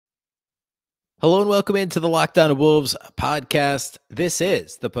Hello and welcome into the Locked On Wolves podcast. This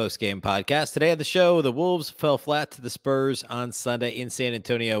is the post-game podcast. Today on the show, the Wolves fell flat to the Spurs on Sunday in San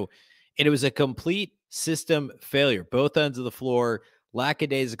Antonio, and it was a complete system failure. Both ends of the floor,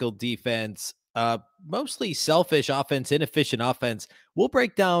 lackadaisical defense, mostly selfish offense, inefficient offense. We'll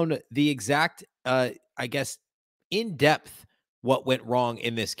break down the exact, in depth what went wrong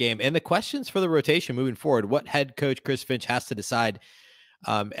in this game and the questions for the rotation moving forward. What head coach Chris Finch has to decide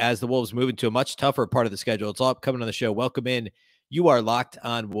as the Wolves move into a much tougher part of the schedule. It's all upcoming on the show. Welcome in. You are Locked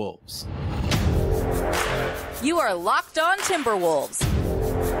On Wolves. You are Locked On Timberwolves,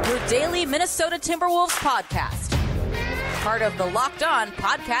 your daily Minnesota Timberwolves podcast. Part of the Locked On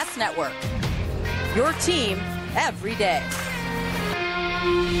Podcast Network. Your team every day.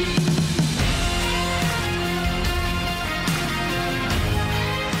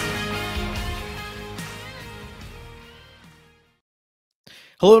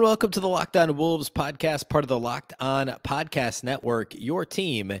 Hello and welcome to the Locked On Wolves podcast, part of the Locked On Podcast Network, your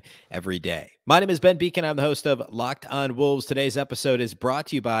team every day. My name is Ben Beecken. I'm the host of Locked On Wolves. Today's episode is brought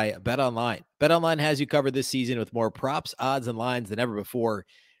to you by BetOnline. BetOnline has you covered this season with more props, odds, and lines than ever before.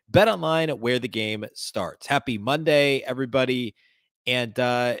 BetOnline, where the game starts. Happy Monday, everybody. And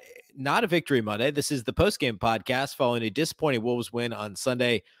not a victory Monday. This is the post-game podcast following a disappointing Wolves win on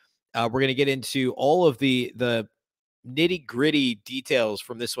Sunday. We're going to get into all of the nitty-gritty details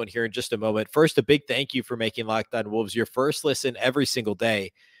from this one here in just a moment. First, a big thank you for making Locked On Wolves your first listen every single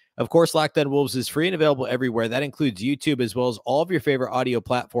day. Of course, Locked On Wolves is free and available everywhere. That includes YouTube as well as all of your favorite audio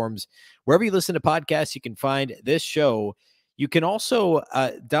platforms. Wherever you listen to podcasts, you can find this show. You can also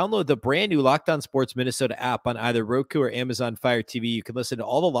download the brand new Locked On Sports Minnesota app on either Roku or Amazon Fire TV. You can listen to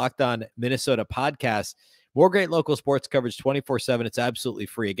all the Locked On Minnesota podcasts. More great local sports coverage 24/7. It's absolutely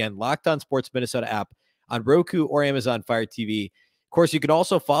free. Again, Locked On Sports Minnesota app on Roku or Amazon Fire TV. Of course, you can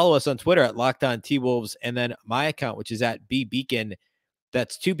also follow us on Twitter at Locked On T-Wolves, and then my account, which is at Beecken.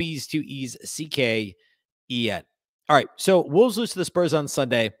 That's 2 B's, 2 E's, C-K-E-N. All right, so Wolves lose to the Spurs on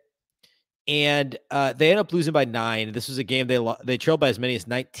Sunday, and they end up losing by 9. This was a game they trailed by as many as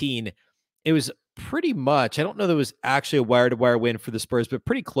 19. It was pretty much, I don't know that it was actually a wire-to-wire win for the Spurs, but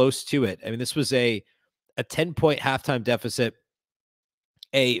pretty close to it. I mean, this was a 10-point halftime deficit.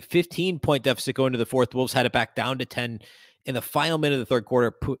 A 15-point deficit going to the fourth. The Wolves had it back down to 10 in the final minute of the third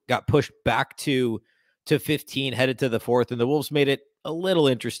quarter, got pushed back to 15, headed to the fourth, and the Wolves made it a little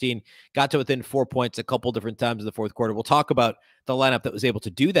interesting, got to within 4 points a couple different times in the fourth quarter. We'll talk about the lineup that was able to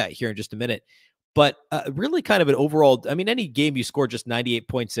do that here in just a minute, but really kind of an overall, I mean, any game you score just 98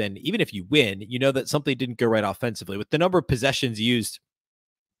 points in, even if you win, you know that something didn't go right offensively. With the number of possessions used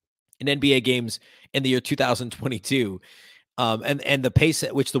in NBA games in the year 2022, and the pace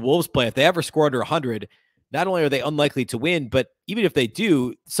at which the Wolves play, if they ever score under 100, not only are they unlikely to win, but even if they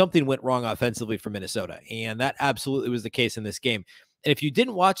do, something went wrong offensively for Minnesota. And that absolutely was the case in this game. And if you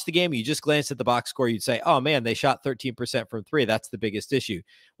didn't watch the game, you just glanced at the box score, you'd say, oh man, they shot 13% from three. That's the biggest issue.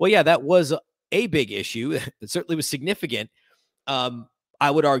 Well, yeah, that was a big issue. It certainly was significant.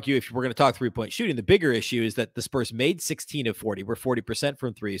 I would argue if we're going to talk 3-point shooting, the bigger issue is that the Spurs made 16 of 40. We're 40%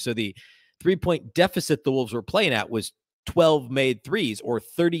 from three. So the 3-point deficit the Wolves were playing at was 12 made threes, or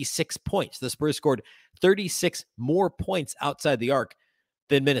 36 points. The Spurs scored 36 more points outside the arc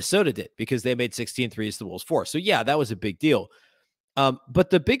than Minnesota did because they made 16 threes, the Wolves 4. So yeah, that was a big deal.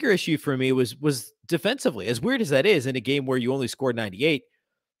 But the bigger issue for me was defensively. As weird as that is in a game where you only scored 98,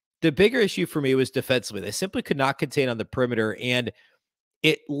 the bigger issue for me was defensively. They simply could not contain on the perimeter, and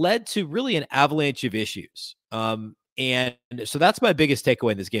it led to really an avalanche of issues. And so that's my biggest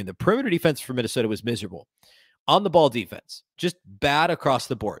takeaway in this game. The perimeter defense for Minnesota was miserable. On the ball defense, just bad across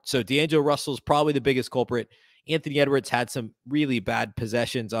the board. So D'Angelo is probably the biggest culprit. Anthony Edwards had some really bad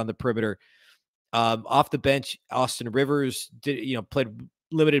possessions on the perimeter. Off the bench, Austin Rivers played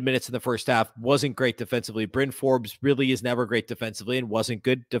limited minutes in the first half, wasn't great defensively. Bryn Forbes really is never great defensively and wasn't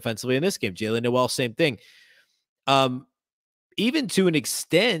good defensively in this game. Jalen Noel, same thing. Even to an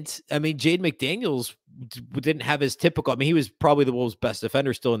extent, I mean, Jaden McDaniels didn't have his typical, I mean, he was probably the Wolves' best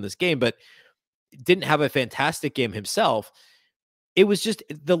defender still in this game, but didn't have a fantastic game himself. It was just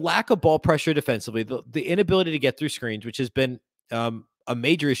the lack of ball pressure defensively, the inability to get through screens, which has been a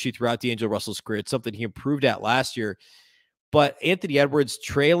major issue throughout D'Angelo Russell's career. It's something he improved at last year. But Anthony Edwards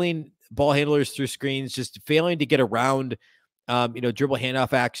trailing ball handlers through screens, just failing to get around, dribble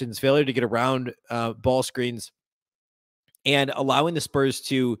handoff actions, failure to get around ball screens, and allowing the Spurs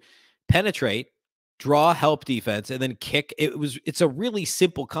to penetrate, draw help defense, and then kick. It's a really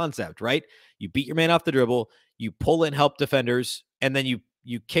simple concept, right? You beat your man off the dribble, you pull in help defenders, and then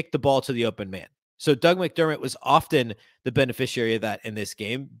you kick the ball to the open man. So Doug McDermott was often the beneficiary of that in this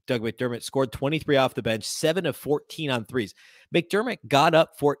game. Doug McDermott scored 23 off the bench, 7 of 14 on threes. McDermott got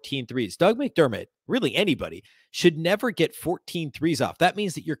up 14 threes. Doug McDermott, really anybody, should never get 14 threes off. That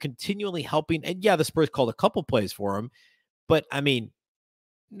means that you're continually helping. And yeah, the Spurs called a couple plays for him, but I mean,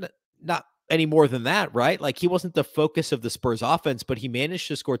 not any more than that, right? Like he wasn't the focus of the Spurs offense, but he managed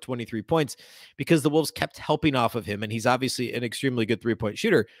to score 23 points because the Wolves kept helping off of him. And he's obviously an extremely good 3-point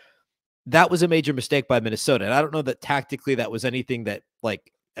shooter. That was a major mistake by Minnesota. And I don't know that tactically that was anything that,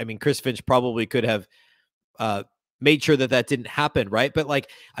 like, I mean, Chris Finch probably could have made sure that that didn't happen, right? But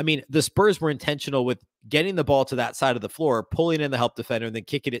like, I mean, the Spurs were intentional with getting the ball to that side of the floor, pulling in the help defender, and then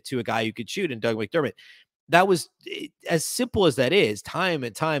kicking it to a guy who could shoot, and Doug McDermott. That was as simple as that is, time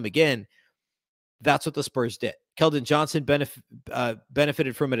and time again. That's what the Spurs did. Keldon Johnson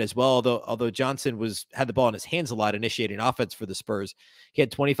benefited from it as well, although Johnson had the ball in his hands a lot, initiating offense for the Spurs. He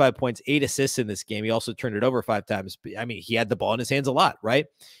had 25 points, 8 assists in this game. He also turned it over 5 times. I mean, he had the ball in his hands a lot, right?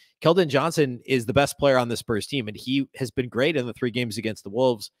 Keldon Johnson is the best player on the Spurs team, and he has been great in the 3 games against the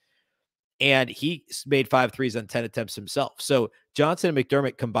Wolves. And he made 5 threes on 10 attempts himself. So Johnson and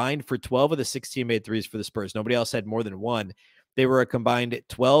McDermott combined for 12 of the 16 made threes for the Spurs. Nobody else had more than 1. They were a combined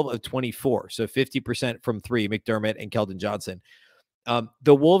 12 of 24. So 50% from 3, McDermott and Keldon Johnson.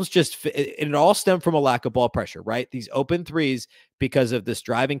 The Wolves it all stemmed from a lack of ball pressure, right? These open threes, because of this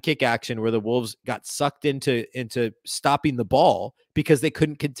drive and kick action where the Wolves got sucked into stopping the ball because they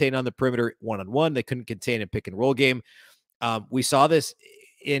couldn't contain on the perimeter one-on-one. They couldn't contain a pick and roll game. We saw this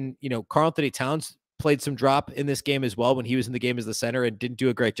in, Karl-Anthony Towns played some drop in this game as well when he was in the game as the center and didn't do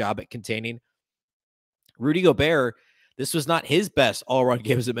a great job at containing. Rudy Gobert, this was not his best all-around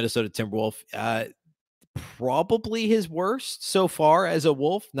game as a Minnesota Timberwolf. Probably his worst so far as a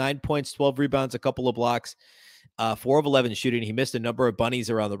Wolf. 9 points, 12 rebounds, a couple of blocks, 4 of 11 shooting. He missed a number of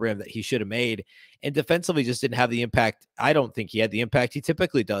bunnies around the rim that he should have made. And defensively just didn't have the impact. I don't think he had the impact he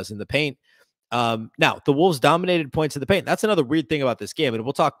typically does in the paint. Now, the Wolves dominated points in the paint. That's another weird thing about this game, and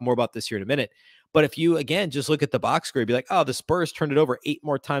we'll talk more about this here in a minute. But if you, again, just look at the box score, you'd be like, oh, the Spurs turned it over 8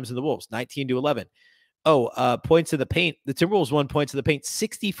 more times than the Wolves, 19-11. Points in the paint. The Timberwolves won points in the paint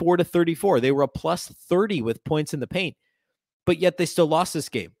 64-34. They were a plus 30 with points in the paint, but yet they still lost this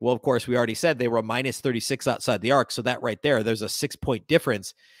game. Well, of course, we already said they were a minus 36 outside the arc. So that right there's a 6-point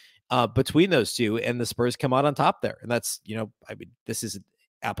difference between those two, and the Spurs come out on top there. And that's, this is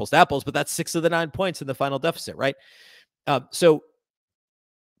apples to apples, but that's 6 of the 9 points in the final deficit, right? So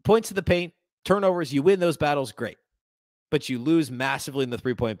points in the paint, turnovers, you win those battles, great. But you lose massively in the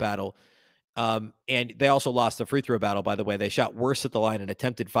 3-point battle. And they also lost the free throw battle, by the way. They shot worse at the line and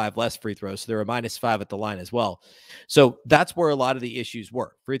attempted 5 less free throws. So they were -5 at the line as well. So that's where a lot of the issues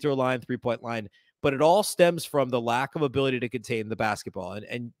were. Free throw line, 3-point line. But it all stems from the lack of ability to contain the basketball.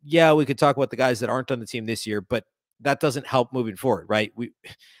 And yeah, we could talk about the guys that aren't on the team this year, but that doesn't help moving forward, right?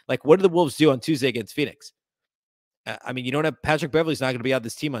 What do the Wolves do on Tuesday against Phoenix? I mean, you don't have Patrick Beverley's not going to be on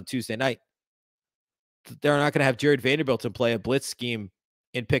this team on Tuesday night. They're not going to have Jared Vanderbilt and play a blitz scheme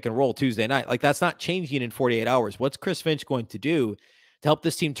in pick and roll Tuesday night. Like, that's not changing in 48 hours. What's Chris Finch going to do to help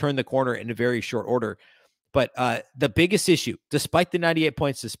this team turn the corner in a very short order? But the biggest issue, despite the 98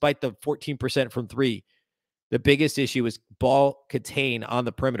 points, despite the 14% from 3, the biggest issue is ball contain on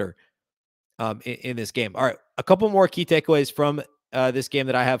the perimeter in this game. All right, a couple more key takeaways from this game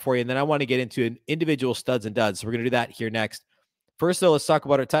that I have for you, and then I want to get into individual studs and duds. So we're going to do that here next. First, though, let's talk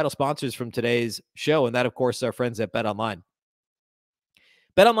about our title sponsors from today's show, and that, of course, is our friends at BetOnline.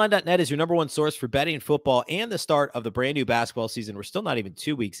 BetOnline.net is your number one source for betting football and the start of the brand new basketball season. We're still not even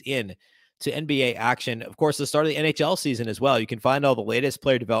 2 weeks in to NBA action. Of course, the start of the NHL season as well. You can find all the latest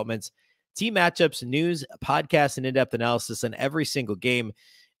player developments, team matchups, news, podcasts, and in-depth analysis on every single game.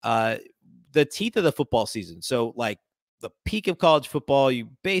 The teeth of the football season. So, like, the peak of college football, we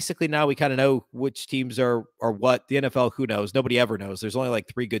kind of know which teams are what. The NFL, who knows? Nobody ever knows. There's only like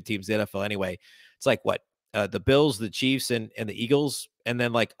 3 good teams in the NFL anyway. It's like what? The Bills, the Chiefs, and the Eagles, and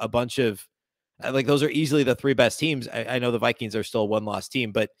then like a bunch of those are easily the 3 best teams. I know the Vikings are still a 1-loss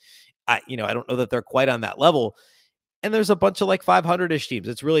team, but I don't know that they're quite on that level. And there's a bunch of like 500-ish teams.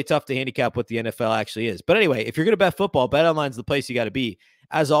 It's really tough to handicap what the NFL actually is. But anyway, if you're going to bet football, BetOnline's the place you got to be.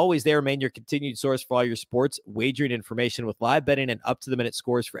 As always, they remain your continued source for all your sports wagering information with live betting and up-to-the-minute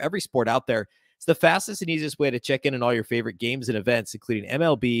scores for every sport out there. It's the fastest and easiest way to check in on all your favorite games and events, including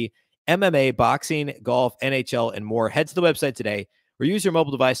MLB, MMA, boxing, golf, NHL, and more. Head to the website today or use your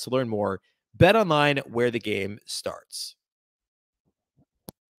mobile device to learn more. BetOnline, where the game starts.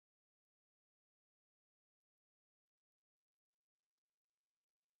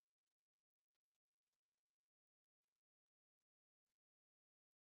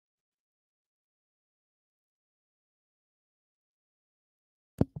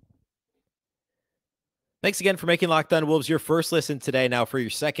 Thanks again for making Locked On Wolves your first listen today. Now, for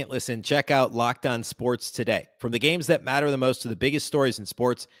your second listen, check out Locked On Sports Today. From the games that matter the most to the biggest stories in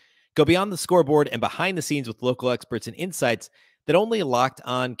sports, go beyond the scoreboard and behind the scenes with local experts and insights that only Locked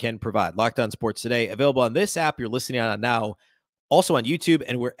On can provide. Locked On Sports Today, available on this app you're listening on now, also on YouTube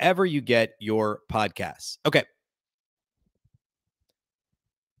and wherever you get your podcasts. Okay. A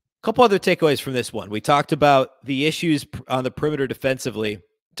couple other takeaways from this one. We talked about the issues on the perimeter defensively.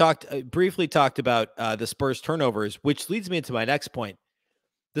 Briefly talked about the Spurs turnovers, which leads me into my next point.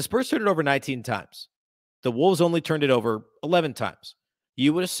 The Spurs turned it over 19 times. The Wolves only turned it over 11 times.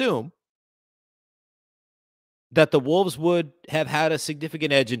 You would assume that the Wolves would have had a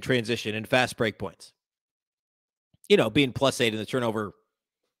significant edge in transition and fast break points. You know, being +8 in the turnover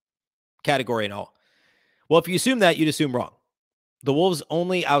category and all. Well, if you assume that, you'd assume wrong. The Wolves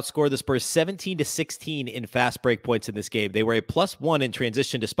only outscored the Spurs 17-16 in fast break points in this game. They were a +1 in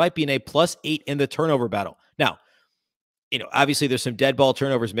transition, despite being a +8 in the turnover battle. Now, you know, obviously there's some dead ball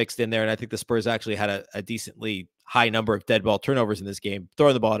turnovers mixed in there, and I think the Spurs actually had a decently high number of dead ball turnovers in this game,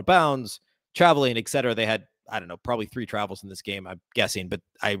 throwing the ball out of bounds, traveling, etc. They had, I don't know, probably 3 travels in this game, I'm guessing, but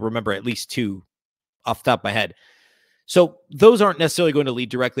I remember at least 2 off the top of my head. So those aren't necessarily going to lead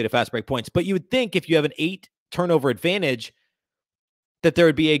directly to fast break points, but you would think if you have an 8 turnover advantage, that there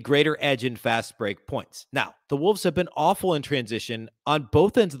would be a greater edge in fast break points. Now, the Wolves have been awful in transition on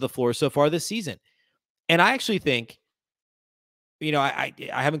both ends of the floor so far this season. And I actually think, you know, I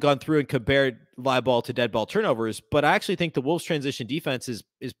haven't gone through and compared live ball to dead ball turnovers, but I actually think the Wolves transition defense is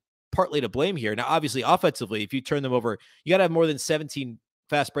partly to blame here. Now, obviously, offensively, if you turn them over, you got to have more than 17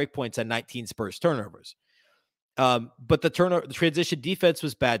 fast break points on 19 Spurs turnovers. But the transition defense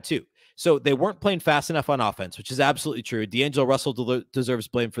was bad too. So they weren't playing fast enough on offense, which is absolutely true. D'Angelo Russell deserves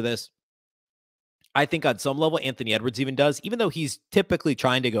blame for this. I think on some level, Anthony Edwards even does, even though he's typically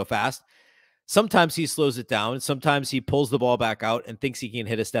trying to go fast. Sometimes he slows it down. Sometimes he pulls the ball back out and thinks he can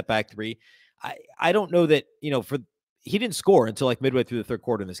hit a step back 3. I don't know that, you know, he didn't score until like midway through the third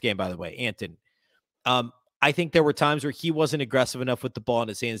quarter in this game, by the way, Anthony. I think there were times where he wasn't aggressive enough with the ball in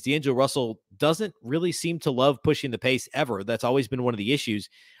his hands. D'Angelo Russell doesn't really seem to love pushing the pace ever. That's always been one of the issues.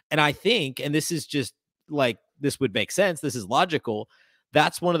 And I think, and this is just like, this would make sense, this is logical,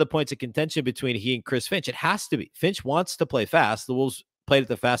 that's one of the points of contention between he and Chris Finch. It has to be. Finch wants to play fast. The Wolves played at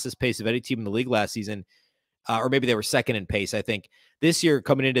the fastest pace of any team in the league last season, or maybe they were second in pace, I think. This year,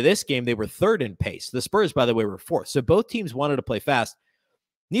 coming into this game, they were third in pace. The Spurs, by the way, were fourth. So both teams wanted to play fast.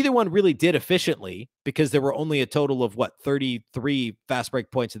 Neither one really did efficiently because there were only a total of, 33 fast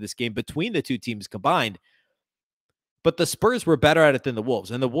break points in this game between the two teams combined. But the Spurs were better at it than the Wolves.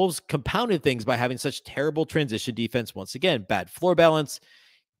 And the Wolves compounded things by having such terrible transition defense. Once again, bad floor balance,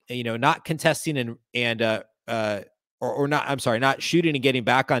 you know, not contesting not shooting and getting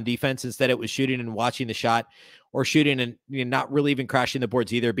back on defense. Instead, it was shooting and watching the shot, or shooting and, you know, not really even crashing the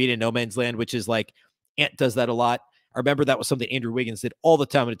boards either, being in no man's land, which is like Ant does that a lot. I remember that was something Andrew Wiggins did all the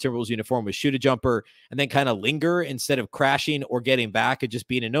time in a Timberwolves uniform, was shoot a jumper and then kind of linger instead of crashing or getting back and just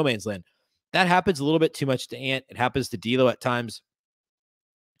being in no man's land. That happens a little bit too much to Ant. It happens to D'Lo at times.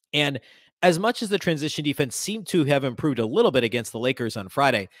 And as much as the transition defense seemed to have improved a little bit against the Lakers on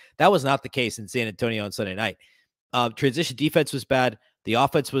Friday, that was not the case in San Antonio on Sunday night. Transition defense was bad. The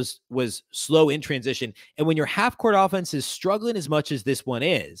offense was slow in transition. And when your half-court offense is struggling as much as this one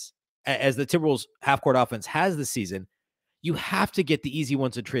is, as the Timberwolves half-court offense has this season, you have to get the easy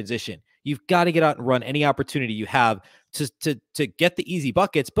ones in transition. You've got to get out and run any opportunity you have to get the easy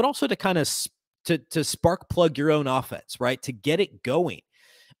buckets, but also to kind of to spark plug your own offense, right? To get it going.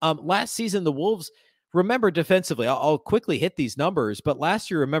 Last season, the Wolves, remember defensively, I'll quickly hit these numbers, but last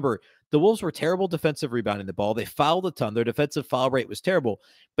year, remember, the Wolves were terrible defensive rebounding the ball. They fouled a ton. Their defensive foul rate was terrible,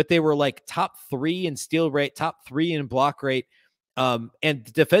 but they were like top 3 in steal rate, top 3 in block rate. And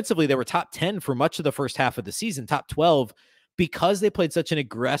defensively, they were top 10 for much of the first half of the season, top 12, because they played such an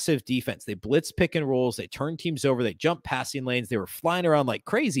aggressive defense. They blitz pick and rolls. They turned teams over. They jumped passing lanes. They were flying around like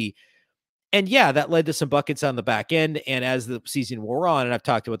crazy. And yeah, that led to some buckets on the back end. And as the season wore on, and I've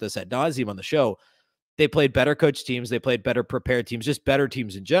talked about this ad nauseum on the show, they played better coached teams. They played better prepared teams, just better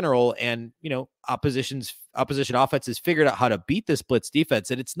teams in general. And, you know, opposition offenses figured out how to beat this blitz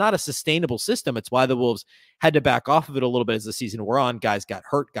defense. And it's not a sustainable system. It's why the Wolves had to back off of it a little bit as the season wore on. Guys got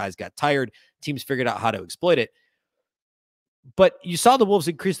hurt. Guys got tired. Teams figured out how to exploit it. But you saw the Wolves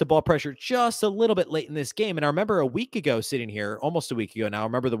increase the ball pressure just a little bit late in this game. And I remember a week ago sitting here, almost a week ago now, I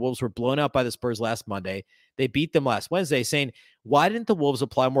remember the Wolves were blown out by the Spurs last Monday. They beat them last Wednesday, saying, why didn't the Wolves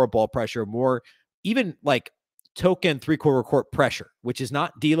apply more ball pressure, more even like token 3/4 court pressure, which is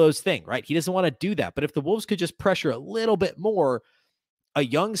not D'Lo's thing, right? He doesn't want to do that. But if the Wolves could just pressure a little bit more, a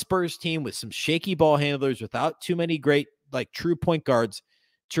young Spurs team with some shaky ball handlers, without too many great, like, true point guards,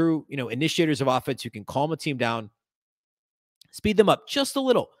 true, initiators of offense who can calm a team down, speed them up just a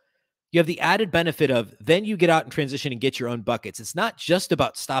little. You have the added benefit of then you get out in transition and get your own buckets. It's not just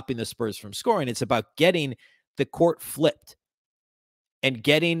about stopping the Spurs from scoring. It's about getting the court flipped and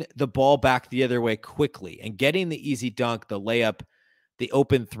getting the ball back the other way quickly and getting the easy dunk, the layup, the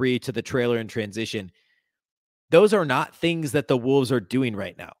open three to the trailer in transition. Those are not things that the Wolves are doing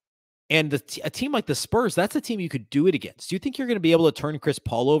right now. And a team like the Spurs, that's a team you could do it against. Do you think you're going to be able to turn Chris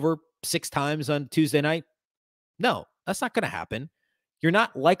Paul over 6 times on Tuesday night? No, that's not going to happen. You're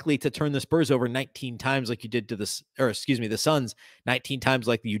not likely to turn the Spurs over 19 times like you did to the Suns 19 times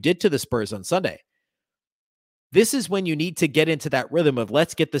like you did to the Spurs on Sunday. This is when you need to get into that rhythm of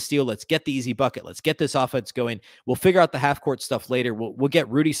let's get the steal, let's get the easy bucket, let's get this offense going. We'll figure out the half court stuff later. We'll get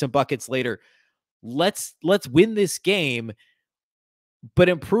Rudy some buckets later. Let's win this game, but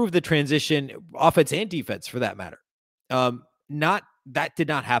improve the transition, offense and defense for that matter. That did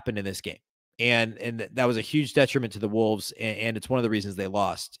not happen in this game. And that was a huge detriment to the Wolves, and it's one of the reasons they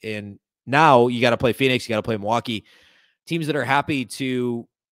lost. And now you got to play Phoenix, you got to play Milwaukee, teams that are happy to,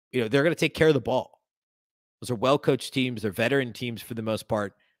 they're going to take care of the ball. Those are well-coached teams. They're veteran teams for the most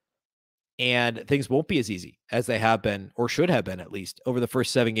part. And things won't be as easy as they have been, or should have been at least, over the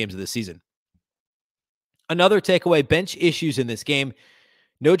first 7 games of the season. Another takeaway, bench issues in this game.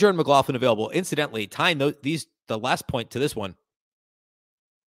 No Jordan McLaughlin available. Incidentally, tying the last point to this one,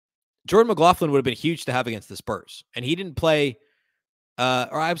 Jordan McLaughlin would have been huge to have against the Spurs. And he didn't play,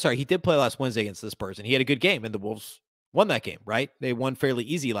 he did play last Wednesday against the Spurs, and he had a good game, and the Wolves won that game, right? They won fairly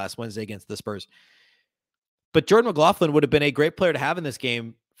easy last Wednesday against the Spurs. But Jordan McLaughlin would have been a great player to have in this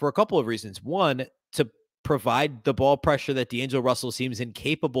game for a couple of reasons. One, to provide the ball pressure that D'Angelo Russell seems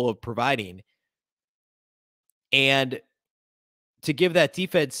incapable of providing, and to give that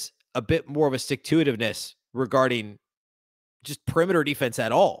defense a bit more of a stick-to-itiveness regarding just perimeter defense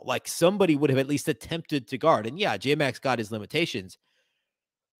at all. Like, somebody would have at least attempted to guard. And yeah, J-Max got his limitations,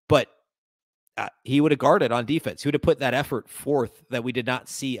 but he would have guarded on defense. He would have put that effort forth that we did not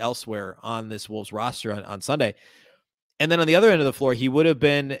see elsewhere on this Wolves roster on Sunday. And then on the other end of the floor, he would have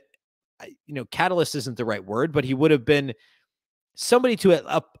been, catalyst isn't the right word, but he would have been somebody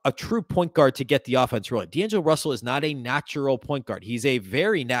to a true point guard to get the offense rolling. D'Angelo Russell is not a natural point guard. He's a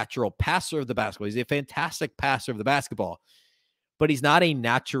very natural passer of the basketball. He's a fantastic passer of the basketball, but he's not a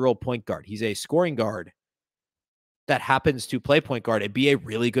natural point guard. He's a scoring guard that happens to play point guard and be a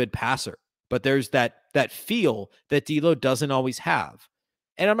really good passer. But there's that feel that D'Lo doesn't always have.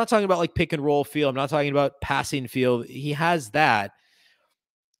 And I'm not talking about like pick and roll feel. I'm not talking about passing feel. He has that.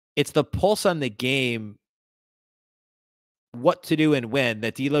 It's the pulse on the game, what to do and when,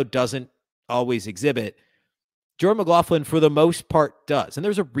 that D'Lo doesn't always exhibit. Jordan McLaughlin, for the most part, does. And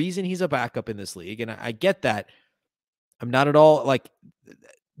there's a reason he's a backup in this league. And I get that. I'm not at all like,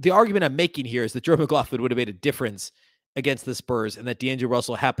 the argument I'm making here is that Jordan McLaughlin would have made a difference against the Spurs, and that D'Angelo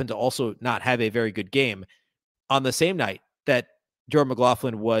Russell happened to also not have a very good game on the same night that Jordan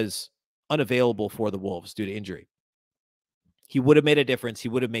McLaughlin was unavailable for the Wolves due to injury. He would have made a difference. He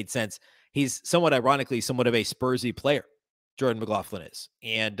would have made sense. He's somewhat ironically somewhat of a Spursy player, Jordan McLaughlin is,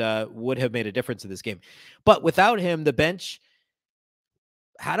 and would have made a difference in this game. But without him, the bench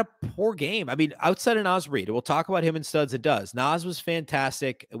had a poor game. I mean, outside of Naz Reid, we'll talk about him in studs and does. Naz was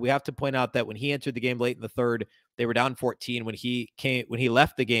fantastic. We have to point out that when he entered the game late in the third, they were down 14. When he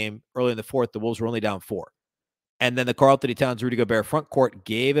left the game early in the fourth, the Wolves were only down 4. And then the Karl-Anthony Towns, Rudy Gobert front court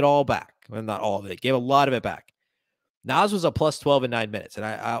gave it all back. Well, not all of it. Gave a lot of it back. Naz was a plus 12 in 9 minutes. And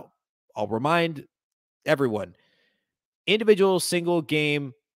I'll remind everyone, individual single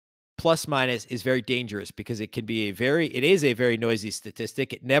game plus minus is very dangerous because it is a very noisy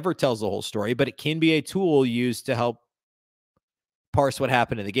statistic. It never tells the whole story, but it can be a tool used to help parse what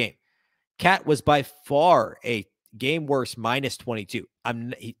happened in the game. Cat was by far a game worse minus 22.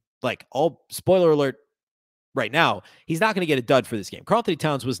 All spoiler alert right now, he's not going to get a dud for this game. Karl-Anthony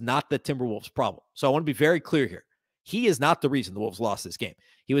Towns was not the Timberwolves' problem. So I want to be very clear here. He is not the reason the Wolves lost this game.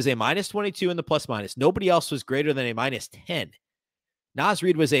 He was a minus 22 in the plus minus. Nobody else was greater than a minus 10. Naz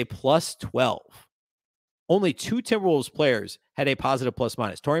Reid was a plus 12. Only 2 Timberwolves players had a positive plus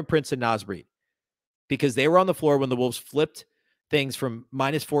minus, Taurean Prince and Naz Reid, because they were on the floor when the Wolves flipped things from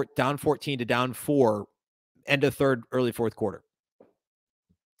down 14 to down 4, end of third, early fourth quarter.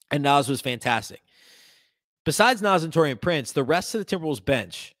 And Naz was fantastic. Besides Naz and Taurean Prince, the rest of the Timberwolves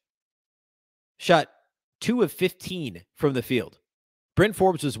bench shot 2 of 15 from the field. Bryn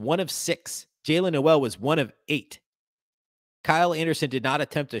Forbes was 1 of 6. Jalen Noel was 1 of 8. Kyle Anderson did not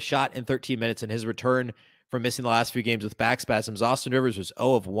attempt a shot in 13 minutes, and his return from missing the last few games with back spasms. Austin Rivers was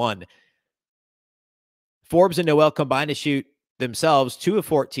 0 of 1. Forbes and Noel combined to shoot themselves 2 of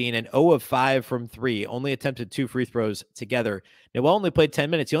 14 and 0 of 5 from 3. Only attempted 2 free throws together. Noel only played 10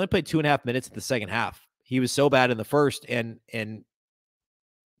 minutes. He only played 2.5 minutes in the second half. He was so bad in the first and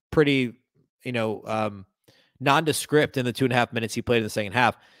pretty, nondescript in the 2.5 minutes he played in the second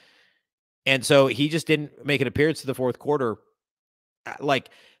half. And so he just didn't make an appearance to the fourth quarter. Like,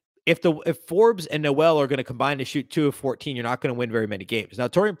 if Forbes and Noel are going to combine to shoot 2 of 14, you're not going to win very many games. Now,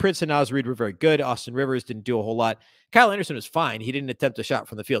 Taurean Prince and Naz Reid were very good. Austin Rivers didn't do a whole lot. Kyle Anderson was fine. He didn't attempt a shot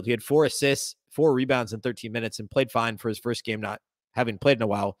from the field. He had 4 assists, 4 rebounds in 13 minutes and played fine for his first game, not having played in a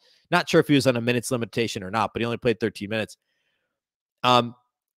while. Not sure if he was on a minutes limitation or not, but he only played 13 minutes.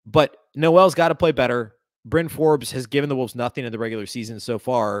 But Noel's got to play better. Bryn Forbes has given the Wolves nothing in the regular season so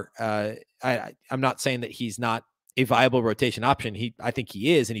far. I'm not saying that he's not a viable rotation option. I think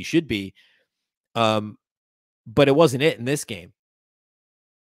he is, and he should be. But it wasn't it in this game.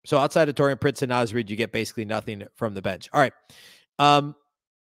 So outside of Taurean Prince and Naz Reid, you get basically nothing from the bench. All right.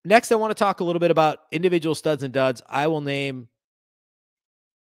 Next, I want to talk a little bit about individual studs and duds. I will name.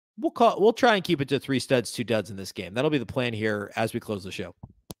 We'll try and keep it to 3 studs, 2 duds in this game. That'll be the plan here as we close the show.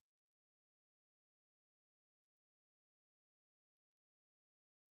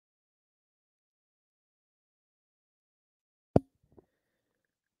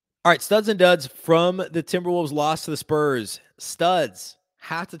 All right, studs and duds from the Timberwolves loss to the Spurs. Studs,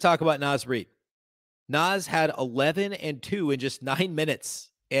 have to talk about Naz Reid. Naz had 11 and 2 in just 9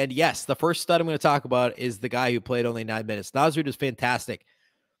 minutes. And yes, the first stud I'm going to talk about is the guy who played only 9 minutes. Naz Reid was fantastic.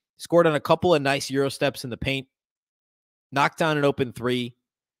 Scored on a couple of nice Euro steps in the paint. Knocked down an open 3.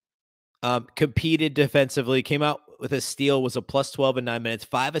 Competed defensively. Came out with a steal. Was a plus 12 in 9 minutes.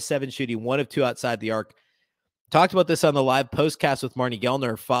 5 of 7 shooting. 1 of 2 outside the arc. Talked about this on the live postcast with Marnie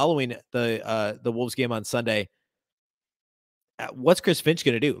Gellner following the Wolves game on Sunday. What's Chris Finch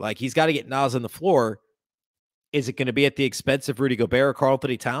going to do? Like, he's got to get Naz on the floor. Is it going to be at the expense of Rudy Gobert or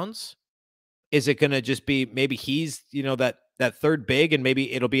Karl-Anthony Towns? Is it going to just be maybe he's, that third big and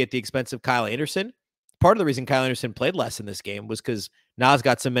maybe it'll be at the expense of Kyle Anderson? Part of the reason Kyle Anderson played less in this game was because Naz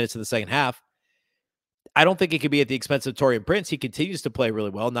got some minutes in the second half. I don't think it could be at the expense of Taurean Prince. He continues to play really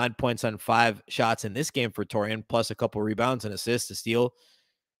well. 9 points on 5 shots in this game for Taurean, plus a couple rebounds and assists, a steal.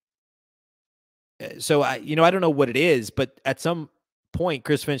 So, I don't know what it is, but at some point,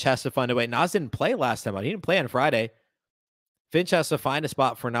 Chris Finch has to find a way. Naz didn't play last time out. He didn't play on Friday. Finch has to find a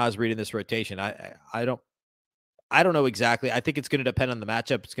spot for Naz Reid in this rotation. I don't know exactly. I think it's going to depend on the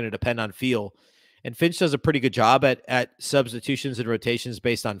matchup. It's going to depend on feel. And Finch does a pretty good job at substitutions and rotations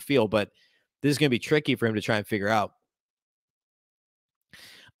based on feel, but this is going to be tricky for him to try and figure out.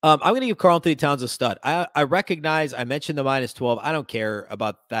 I'm going to give Karl-Anthony Towns a stud. I recognize I mentioned the minus 12. I don't care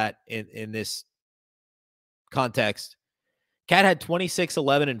about that in this context. Cat had 26,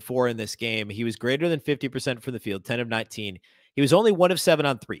 11, and 4 in this game. He was greater than 50% from the field, 10 of 19. He was only 1 of 7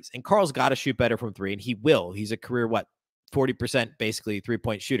 on threes. And Karl's got to shoot better from 3, and he will. He's a career, 40% basically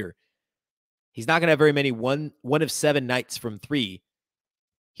three-point shooter. He's not going to have very many 1 of 7 nights from 3.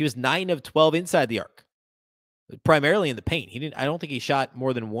 He was 9 of 12 inside the arc, primarily in the paint. I don't think he shot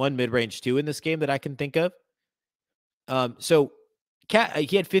more than 1 mid-range 2 in this game that I can think of. So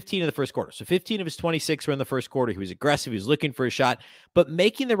he had 15 in the first quarter. So 15 of his 26 were in the first quarter. He was aggressive. He was looking for a shot, but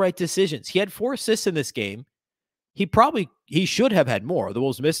making the right decisions. He had 4 assists in this game. He should have had more. The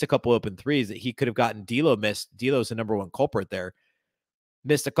Wolves missed a couple open threes that he could have gotten. D'Lo missed. D'Lo's the number 1 culprit there.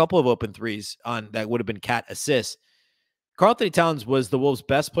 Missed a couple of open threes on that would have been Cat assists. Karl-Anthony Towns was the Wolves'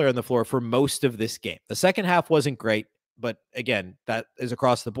 best player on the floor for most of this game. The second half wasn't great, but again, that is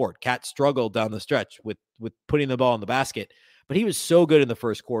across the board. Cat struggled down the stretch with putting the ball in the basket, but he was so good in the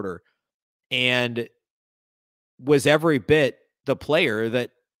first quarter and was every bit the player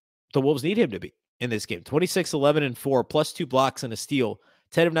that the Wolves need him to be in this game. 26, 11, and 4, plus 2 blocks and a steal,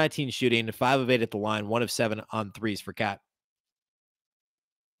 10 of 19 shooting, 5 of 8 at the line, 1 of 7 on threes for Cat.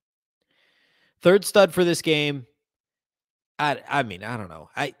 Third stud for this game. I mean, I don't know.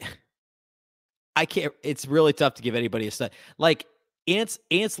 I can't. It's really tough to give anybody a stud. Like,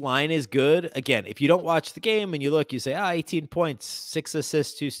 Ant's line is good. Again, if you don't watch the game and you look, you say, 18 points, 6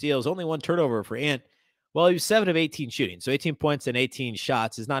 assists, 2 steals, only 1 turnover for Ant. Well, he was 7 of 18 shooting. So 18 points and 18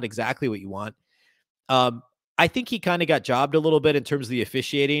 shots is not exactly what you want. I think he kind of got jobbed a little bit in terms of the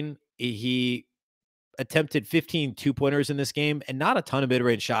officiating. He attempted 15 2-pointers in this game and not a ton of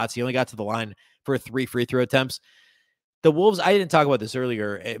mid-range shots. He only got to the line for 3 free throw attempts. The Wolves, I didn't talk about this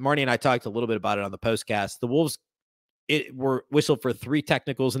earlier. Marnie and I talked a little bit about it on the postcast. The Wolves were whistled for 3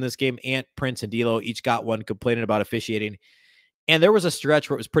 technicals in this game. Ant, Prince, and D'Lo each got one, complaining about officiating. And there was a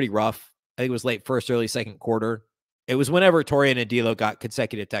stretch where it was pretty rough. I think it was late first, early second quarter. It was whenever Torian and D'Lo got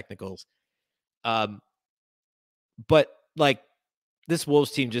consecutive technicals. But like this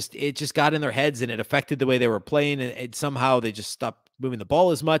Wolves team it just got in their heads and it affected the way they were playing. And somehow they just stopped moving the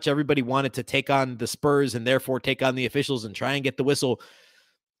ball as much. Everybody wanted to take on the Spurs and therefore take on the officials and try and get the whistle.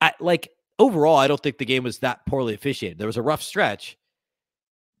 Overall, I don't think the game was that poorly officiated. There was a rough stretch,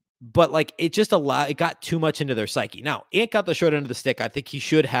 but like it got too much into their psyche. Now, Ant got the short end of the stick. I think he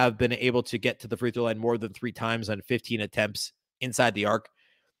should have been able to get to the free throw line more than 3 times on 15 attempts inside the arc.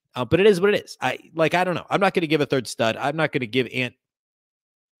 But it is what it is. I don't know. I'm not going to give a third stud. I'm not going to give Ant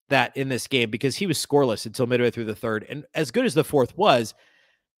that in this game because he was scoreless until midway through the third. And as good as the fourth was,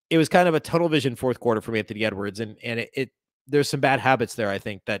 it was kind of a tunnel vision fourth quarter from Anthony Edwards. And there's some bad habits there, I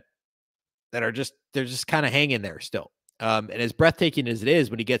think, that are just, they're just kind of hanging there still. And as breathtaking as it is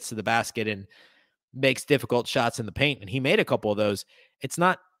when he gets to the basket and makes difficult shots in the paint, and he made a couple of those, it's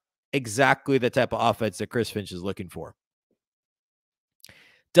not exactly the type of offense that Chris Finch is looking for.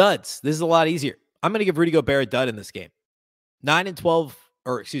 Duds. This is a lot easier. I'm going to give Rudy Gobert a dud in this game. 9 and 12,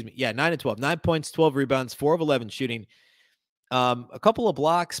 9 and 12. 9 points, 12 rebounds, 4 of 11 shooting. A couple of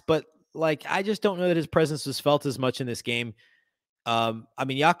blocks, but like I just don't know that his presence was felt as much in this game.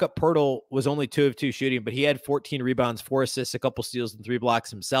 Jakob Poeltl was only 2 of 2 shooting, but he had 14 rebounds, 4 assists, a couple steals, and 3 blocks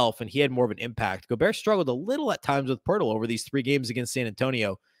himself, and he had more of an impact. Gobert struggled a little at times with Poeltl over these 3 games against San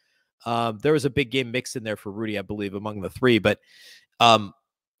Antonio. There was a big game mixed in there for Rudy, I believe, among the 3, but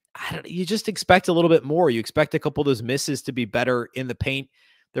you just expect a little bit more. You expect a couple of those misses to be better in the paint.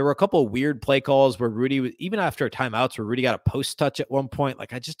 There were a couple of weird play calls where Rudy, even after timeouts, where Rudy got a post touch at one point.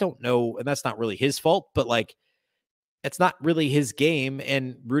 Like, I just don't know. And that's not really his fault, but like, it's not really his game.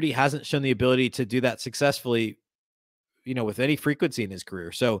 And Rudy hasn't shown the ability to do that successfully, with any frequency in his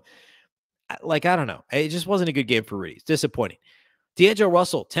career. So like, I don't know. It just wasn't a good game for Rudy. It's disappointing. D'Angelo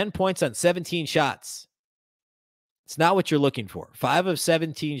Russell, 10 points on 17 shots. It's not what you're looking for. 5 of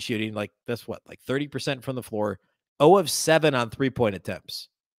 17 shooting. Like that's what, like 30% from the floor. 0 of 7 on 3-point attempts.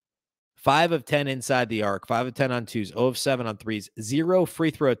 5 of 10 inside the arc, 5 of 10 on 2s, 0 of 7 on 3s, 0 free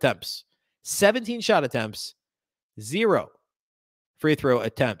throw attempts, 17 shot attempts, 0 free throw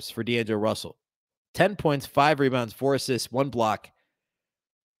attempts for D'Angelo Russell. 10 points, 5 rebounds, 4 assists, 1 block.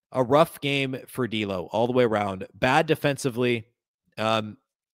 A rough game for D'Lo all the way around. Bad defensively.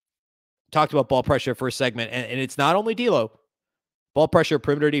 Talked about ball pressure first segment, and it's not only D'Lo. Ball pressure,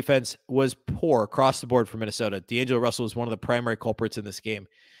 perimeter defense was poor across the board for Minnesota. D'Angelo Russell was one of the primary culprits in this game.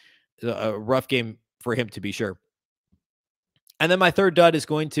 A rough game for him, to be sure. And then my third dud is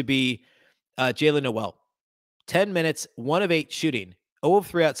going to be Jaylen Nowell. 10 minutes, 1 of 8 shooting, 0 of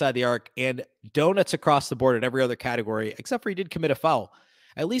 3 outside the arc, and donuts across the board in every other category, except for he did commit a foul.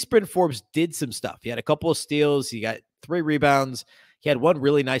 At least Bryn Forbes did some stuff. He had a couple of steals. He got 3 rebounds. He had one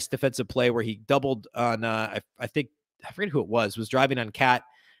really nice defensive play where he doubled on, I forget who it was driving on Cat.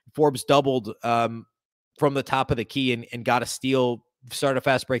 Forbes doubled from the top of the key and got a steal, started a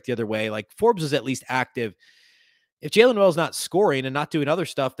fast break the other way. Like Forbes was at least active. If Jaylen Nowell's not scoring and not doing other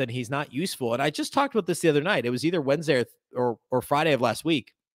stuff, then he's not useful. And I just talked about this the other night. It was either Wednesday or Friday of last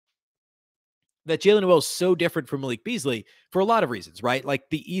week that Jaylen Nowell is so different from Malik Beasley for a lot of reasons, right? Like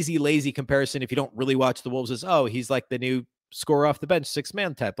the easy, lazy comparison, if you don't really watch the Wolves, is, oh, he's like the new scorer off the bench,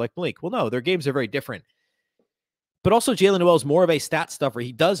 6-man type like Malik. Well, no, their games are very different. But also Jaylen Nowell is more of a stat stuffer.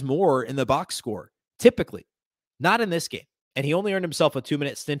 He does more in the box score, typically. Not in this game. And he only earned himself a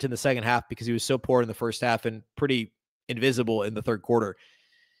 2-minute stint in the second half because he was so poor in the first half and pretty invisible in the third quarter.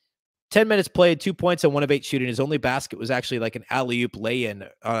 10 minutes played, 2 points and 1 of 8 shooting. His only basket was actually like an alley-oop lay-in.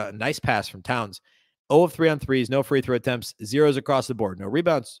 Nice pass from Towns. 0 of 3 on 3s, no free throw attempts, 0s across the board. No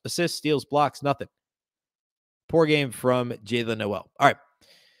rebounds, assists, steals, blocks, nothing. Poor game from Jaylen Nowell. All right.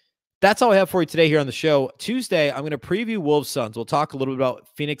 That's all I have for you today here on the show. Tuesday, I'm going to preview Wolves Suns. We'll talk a little bit about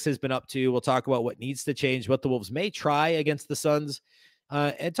Phoenix has been up to. We'll talk about what needs to change, what the Wolves may try against the Suns,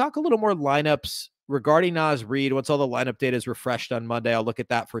 and talk a little more lineups regarding Naz Reid. Once all the lineup data is refreshed on Monday, I'll look at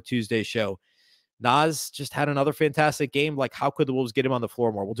that for Tuesday's show. Naz just had another fantastic game. Like, how could the Wolves get him on the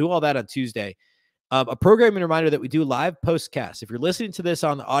floor more? We'll do all that on Tuesday. A programming reminder that we do live postcasts. If you're listening to this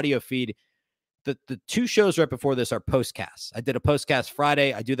on the audio feed, the 2 shows right before this are postcasts. I did a postcast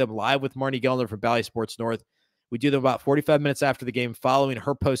Friday. I do them live with Marnie Gellner from Bally Sports North. We do them about 45 minutes after the game following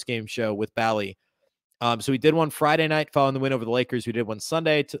her post-game show with Bally. So we did one Friday night following the win over the Lakers. We did one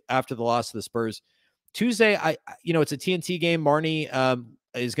Sunday after the loss to the Spurs. Tuesday, it's a TNT game. Marnie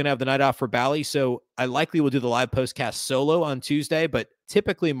is going to have the night off for Bally, so I likely will do the live postcast solo on Tuesday, but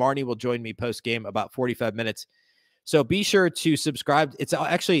typically Marnie will join me post-game about 45 minutes. So be sure to subscribe. It's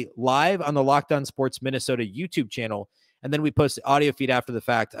actually live on the Locked On Sports Minnesota YouTube channel. And then we post the audio feed after the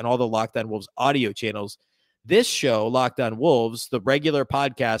fact on all the Locked On Wolves audio channels. This show, Locked On Wolves, the regular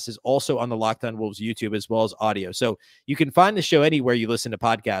podcast, is also on the Locked On Wolves YouTube as well as audio. So you can find the show anywhere you listen to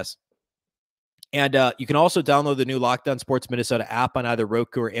podcasts. And you can also download the new Locked On Sports Minnesota app on either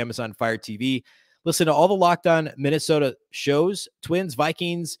Roku or Amazon Fire TV. Listen to all the Locked On Minnesota shows, Twins,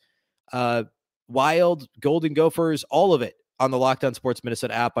 Vikings, Wild, Golden Gophers, all of it on the Locked On Sports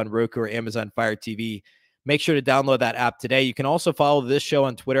Minnesota app on Roku or Amazon Fire TV. Make sure to download that app today. You can also follow this show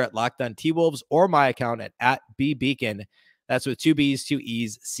on Twitter at Locked On T-Wolves or my account at @BBeecken. That's with 2 B's, 2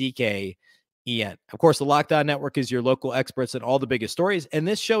 E's, CKEN. Of course, the Locked On Network is your local experts in all the biggest stories, and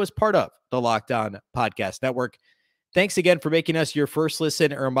this show is part of the Locked On Podcast Network. Thanks again for making us your first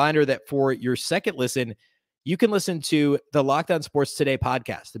listen. A reminder that for your second listen, you can listen to the Locked On Sports Today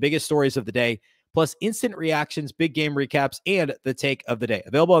podcast, the biggest stories of the day, plus instant reactions, big game recaps, and the take of the day.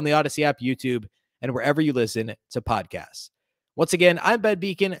 Available on the Odyssey app, YouTube, and wherever you listen to podcasts. Once again, I'm Ben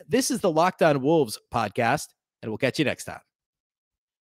Beecken. This is the Locked On Wolves podcast, and we'll catch you next time.